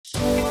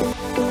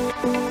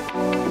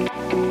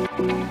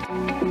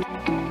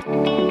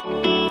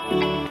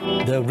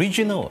The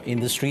Regional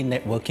Industry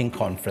Networking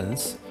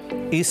Conference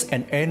is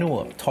an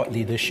annual thought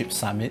leadership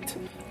summit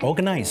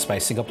organized by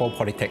Singapore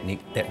Polytechnic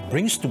that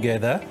brings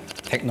together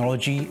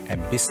technology and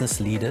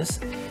business leaders,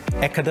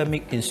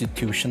 academic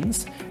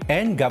institutions,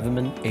 and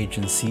government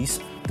agencies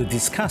to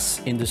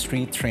discuss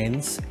industry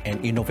trends and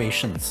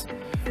innovations.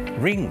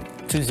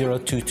 RINC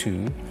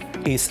 2022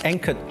 is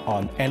anchored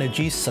on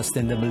energy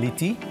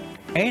sustainability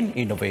and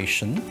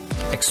innovation,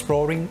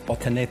 exploring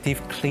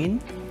alternative clean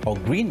or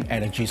green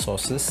energy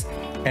sources,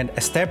 and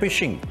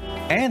establishing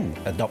and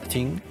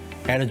adopting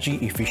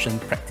energy-efficient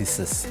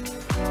practices.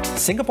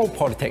 Singapore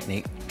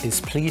Polytechnic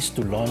is pleased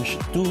to launch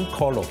 2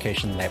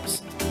 co-location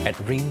labs at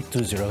RINC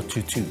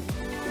 2022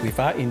 with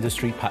our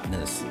industry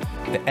partners,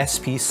 the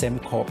SP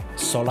Sembcorp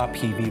Solar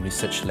PV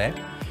Research Lab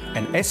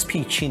and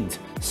SP Chint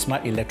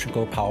Smart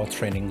Electrical Power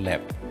Training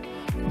Lab.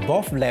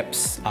 Both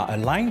labs are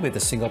aligned with the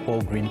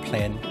Singapore Green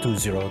Plan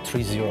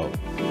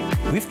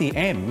 2030, with the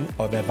aim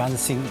of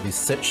advancing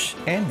research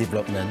and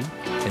development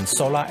in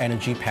solar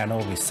energy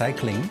panel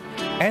recycling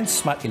and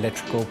smart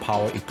electrical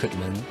power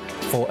equipment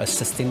for a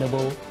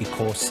sustainable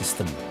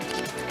ecosystem.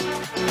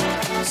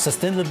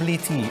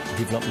 Sustainability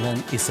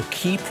development is a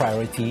key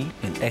priority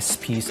in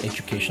SP's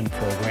education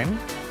program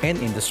and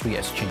industry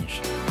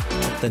exchange.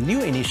 The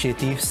new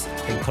initiatives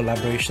and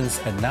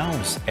collaborations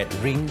announced at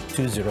RINC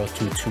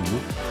 2022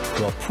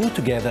 will pull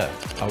together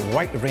a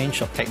wide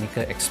range of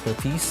technical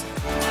expertise,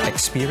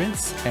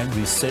 experience, and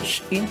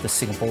research in the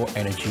Singapore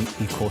energy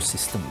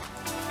ecosystem.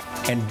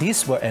 And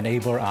this will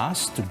enable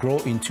us to grow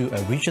into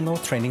a regional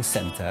training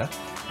center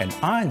and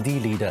R&D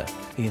leader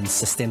in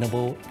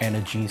sustainable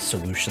energy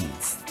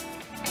solutions.